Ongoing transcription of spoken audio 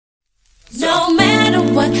No matter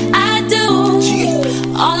what I do,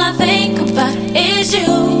 all I think about is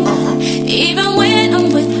you. Even when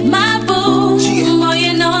I'm with my boo, boy,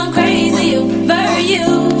 you know I'm crazy over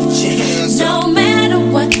you. No matter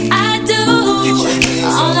what I do,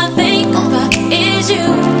 all I think about is you.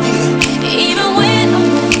 Even when I'm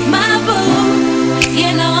with my boo,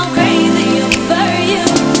 you know I'm crazy over you.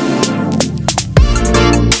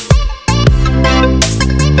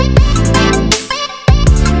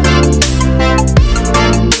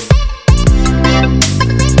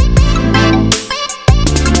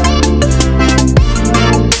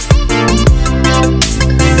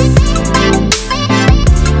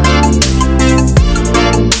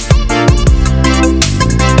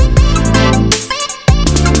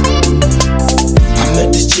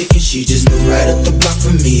 She just moved right up the block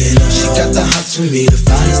from me, and she got the hots for me, the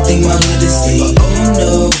finest thing my hood has seen. But oh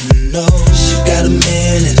no, no, she got a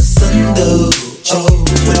man and a son though. Oh,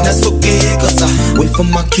 but that's okay, cause I wait for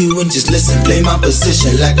my cue and just listen, play my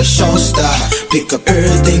position like a show star. Pick up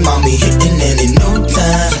everything, mommy hitting, and in no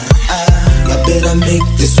time I better make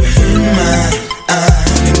this one mine.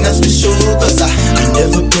 And that's for sure, cause I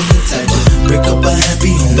never been the type to break up a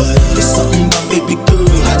happy home. But it's something about baby girl,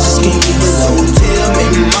 I just can't get it alone. Tell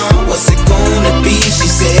me, mom, what's it gonna be? She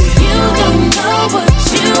said, you don't know what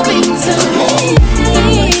you mean to me.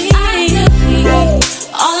 I do.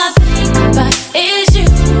 All I think about is you.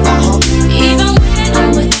 Even when I'm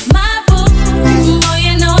with my boo, boy,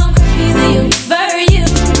 you know I'm crazy over you.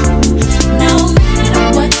 No matter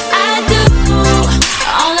what I do,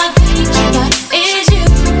 all I think about is you.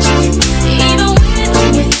 Even when I'm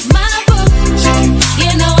with my boo,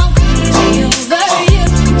 you know I'm crazy over you.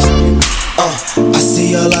 I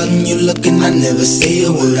see all out and you looking, I never say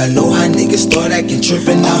a word. I know how niggas start acting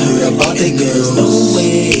trippin'. I heard about they girls. No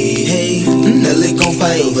way, hey, Nelly gon'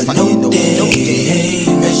 fight over no day, hey,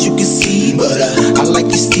 as you can see. But I like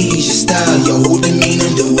your steez, your style, your whole demeanor,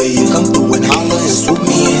 the way you come through and holler and swoop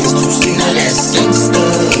me in. To see now that's gangsta,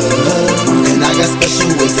 and I got special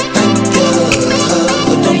ways to thank ya.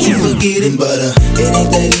 Don't you forget it, but it ain't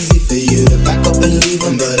that easy for you to back up and leave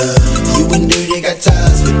 'em. But you and Dirty got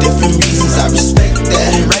ties for different reasons. I respect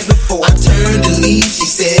that. And right before I turned to leave, she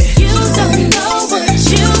said, you don't know what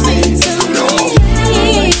you mean to me.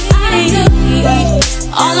 I do.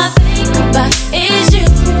 All I think about is you.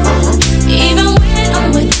 Even when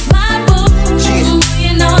I'm with my boo,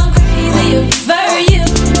 you know I'm crazy over you.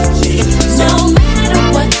 No matter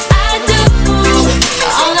what I do,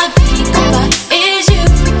 all I think about is you.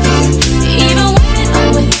 Even when I'm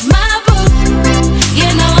with my boo, you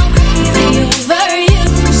know I'm crazy.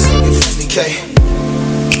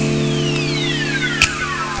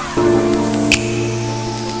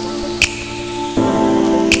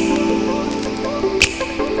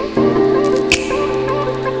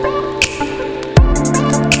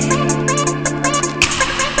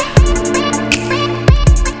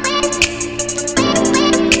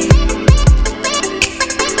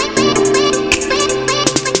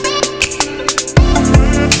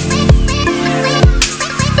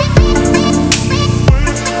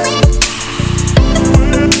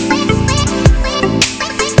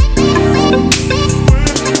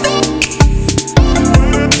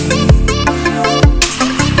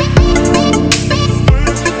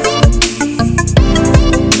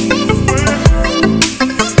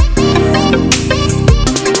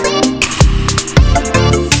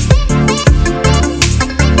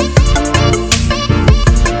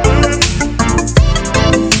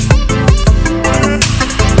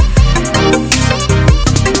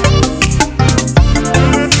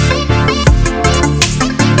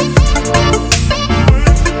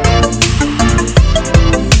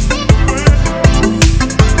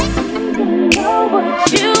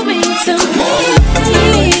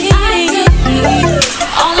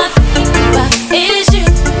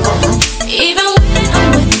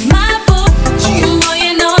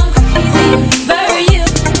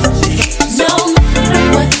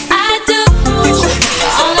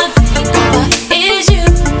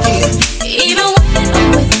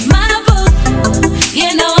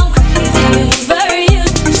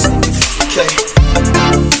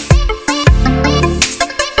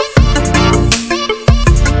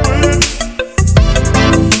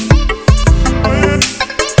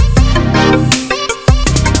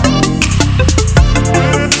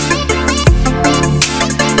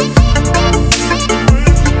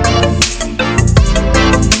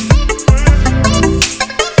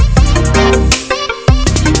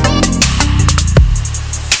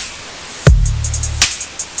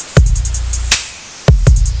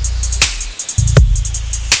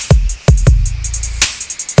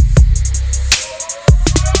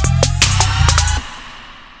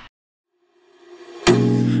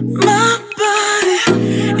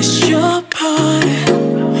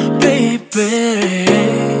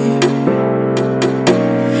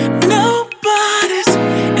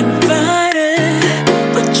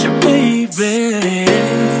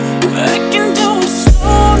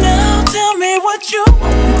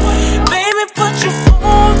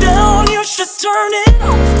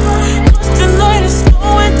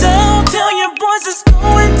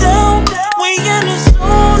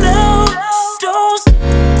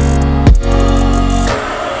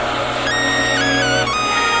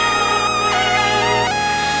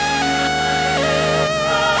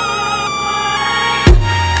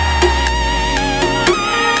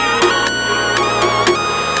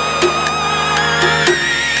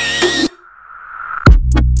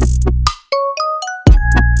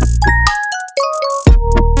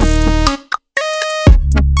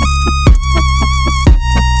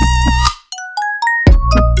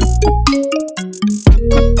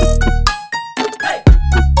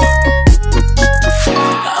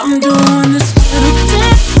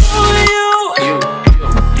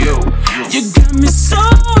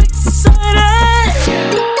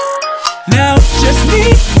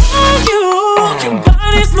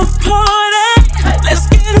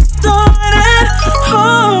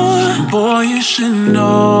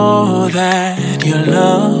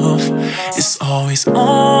 always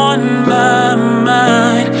on my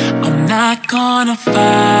mind. I'm not gonna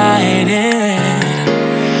fight it.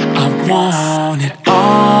 I want it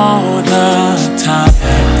all the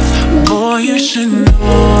time. Boy, you should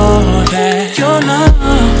know that your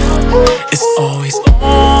love is always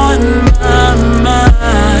on my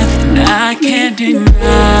mind, and I can't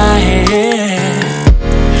deny it.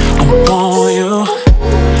 I'm on you,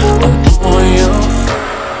 I'm on you.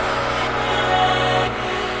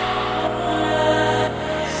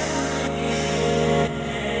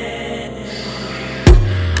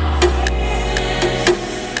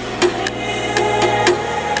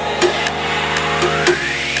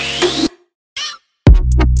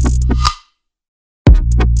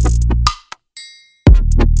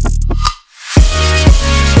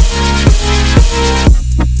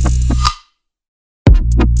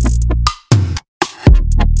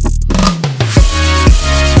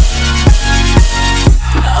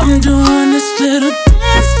 I'm doing this little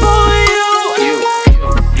dance for you.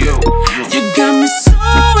 You got me so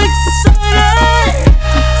excited.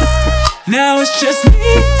 Now it's just me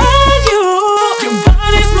and you. Your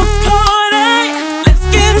body's my party. Let's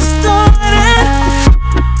get it started.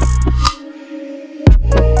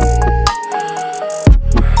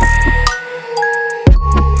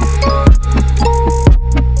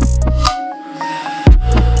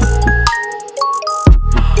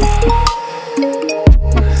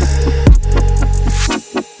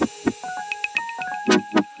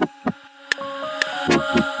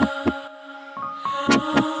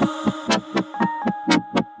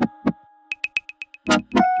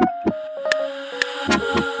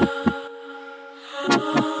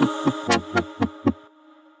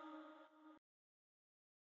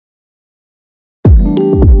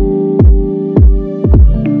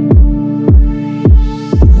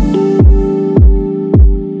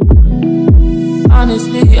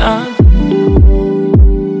 Honestly, I'm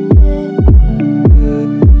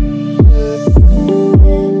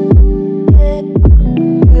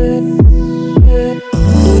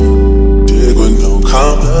dig with no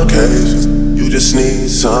complications. You just need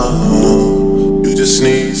some. You just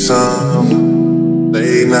need some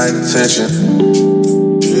late night attention.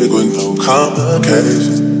 Dig with no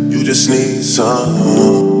complications. You just need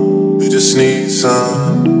some. You just need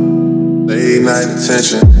some late night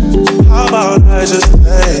attention. How about I just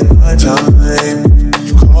take my time?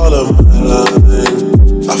 You call up my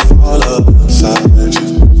line, I fall up inside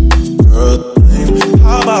you. Girl,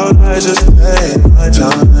 how about I just take my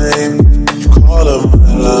time? You call up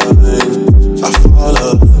my line, I fall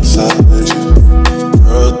up inside you.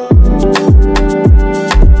 Girl,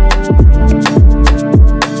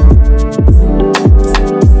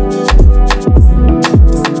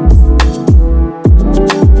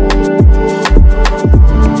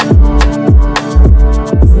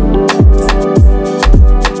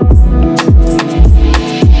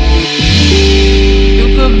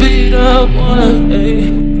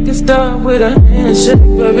 start with a handshake,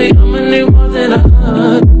 baby. I'ma need more than a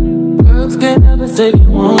hug. Girls can't never say they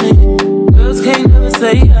want it. Girls can't never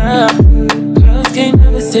say yeah. Girls can't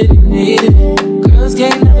never say they need it. Girls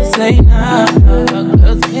can't never say nah.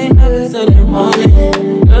 Girls can't never say they want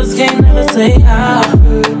it. Girls can't never say yeah.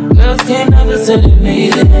 Girls can't never say they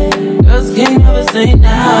need it. Girls can't never say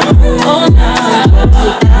nah. Oh nah, oh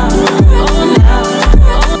nah, oh nah.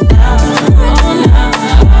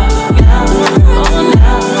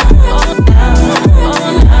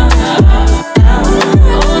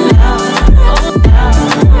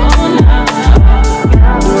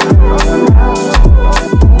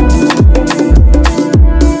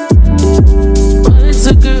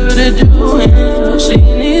 She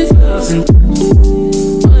needs love and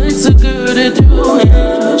what's a girl to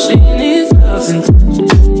do? She needs love and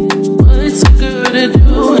what's a girl to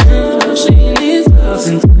do?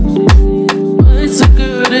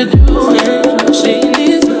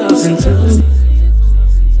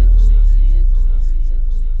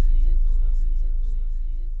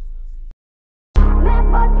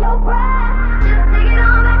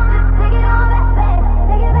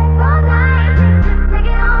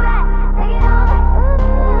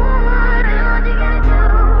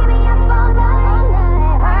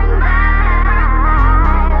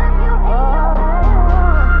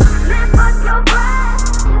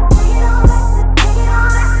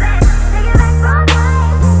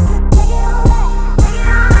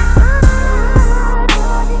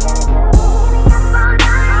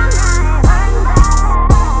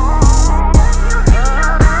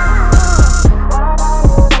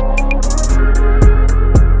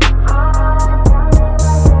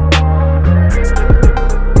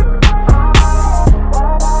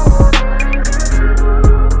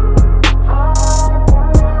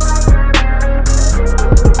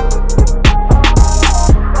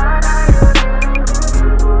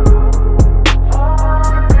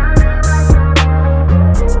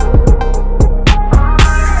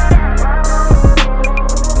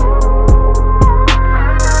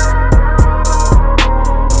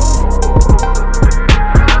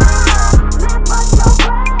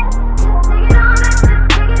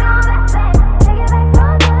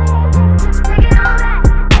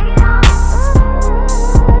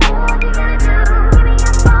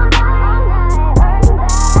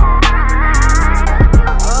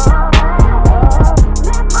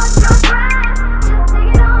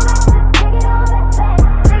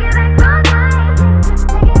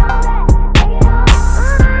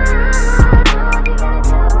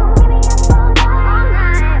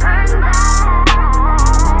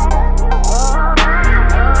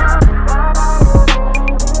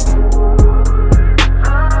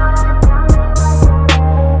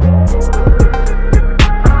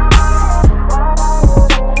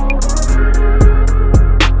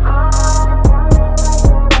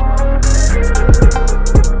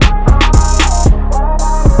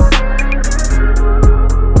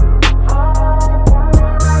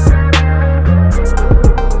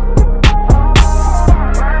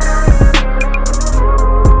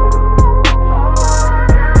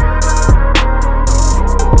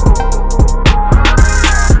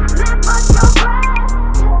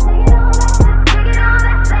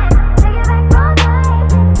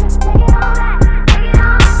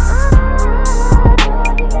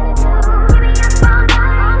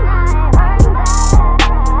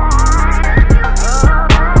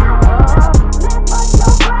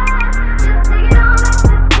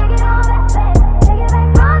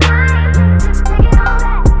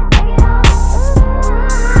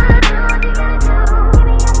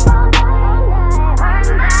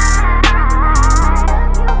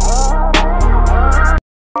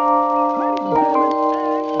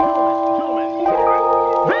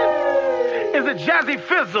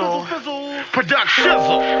 fizzle, production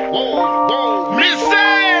shizzle. Whoa, whoa, Missy,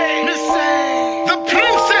 the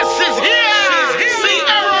princess is here.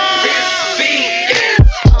 Ciara,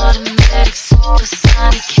 automatic,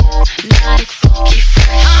 supersonic, hypnotic, funky,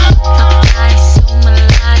 fresh. My body so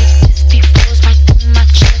melodic, this beat flows right through my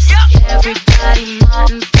chest. Everybody,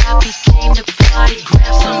 Martin, Poppy came to party.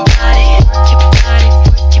 Grab somebody, work your body,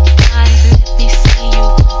 let me see you.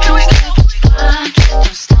 Don't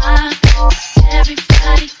stop,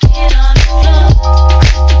 everybody get on the floor.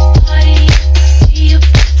 The party, we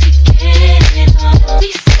about to get it on. Let me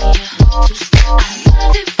see you. Two step, I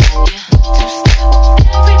love it when you two step.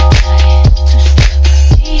 Everybody, two step,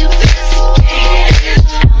 we about to get it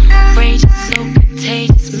on. Outrageous, so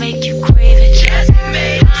contagious, make you crave it. Just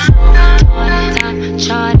made top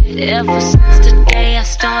charted ever since the day I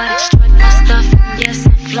started. Strut my stuff, and yes, I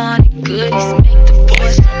flaunt it. Goodies make the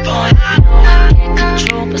boys come on. I can't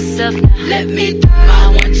control myself now. Let me do my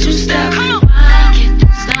 1, 2 step. Come on. I can't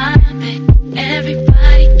stop it.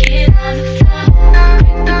 Everybody get on the floor.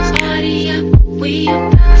 Break the party up. We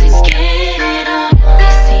about to get it on. Let me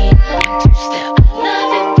see you. 1, 2 step. I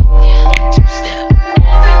love it. Yeah, 1, 2 step.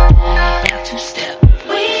 Everybody, 1, 2 step.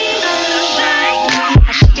 We like.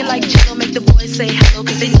 I shake it like Jello, make the boys say hello,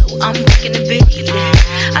 cause they know I'm rocking the big.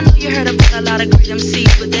 I know you heard about a lot of great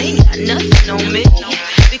MCs, but they ain't got nothing on me.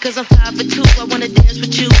 Because I'm 5 for 2, I wanna dance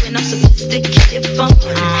with you, and I'm sophisticated fun.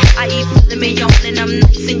 I eat filet mignon, and I'm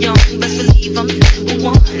nice and young. Best believe I'm number 1.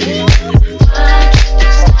 Why can't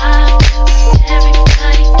you stop?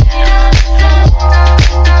 Everybody get on the floor. The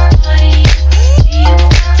party, we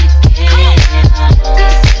about to get it on.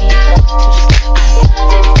 Let's see you. 2 step, I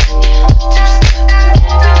love it when you 2 step. Everybody, 2 step, we about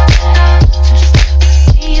to get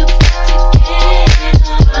it on.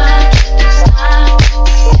 Why can't you stop?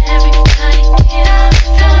 Everybody get on the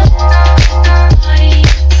floor. The party, we about to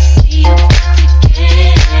get it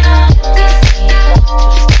on. Let's see you. 2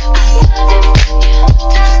 step, I love it when you 2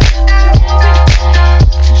 step. Everybody, 2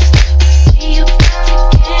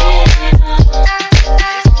 step, we about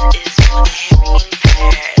to get it on. This is for the hearing impaired. A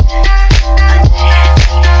jazzy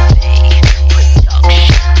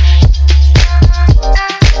production.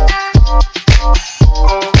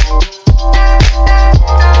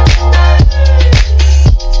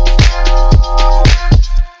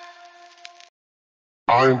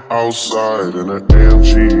 I'm outside in an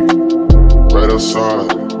AMG, right outside,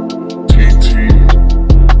 TT.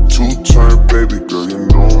 2-turn baby girl, you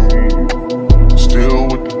know me. Still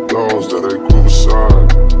with the dogs that I grew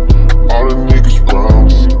beside. All the niggas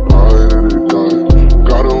round me, ride and they die.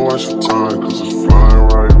 Gotta watch the time, cause it's flying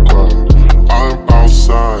right by. I'm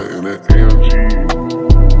outside in an AMG,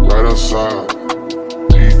 right outside,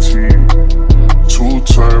 TT.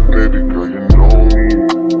 2-turn baby girl, you know me.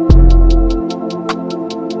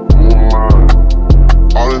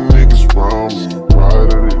 All the niggas round me,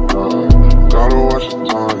 ride and they die. Gotta watch the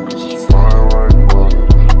time, cause it's flying right by.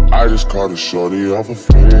 I just caught a shorty off a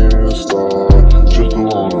Finsta. Just threw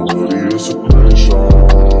on a hoodie, it's a crenshaw.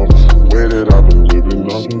 Way that I've been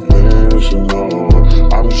living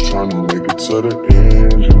unconventional. I'm just trying to make it to the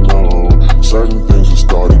end, you know. Certain things have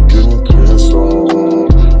started getting pissed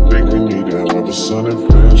off. Think we need to have a sun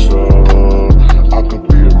adventure. I could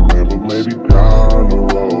be a man, but maybe down the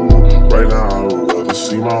road. Right now I would rather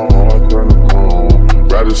see my heart turn to chrome.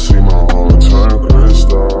 Rather see my heart turn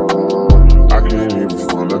crystal. I can't even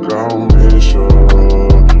front like I don't miss you.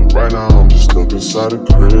 Right now I'm just stuck inside the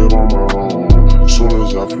crib on my own. Soon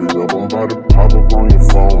as I free up, I'm about to pop up on your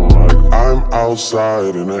phone. Like I'm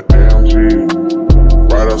outside in an AMG,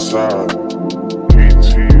 right outside,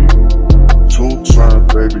 PT. 2-turn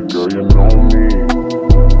baby girl, you know me.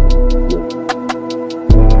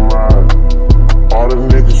 All the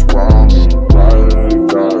niggas round me, ride and they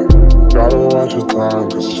die. Gotta watch the time,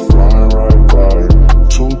 cause it's flying right by.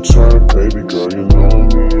 2-turn baby girl, you know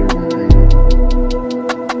me.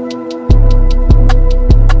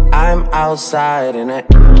 I'm outside in it.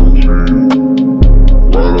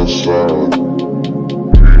 Right outside,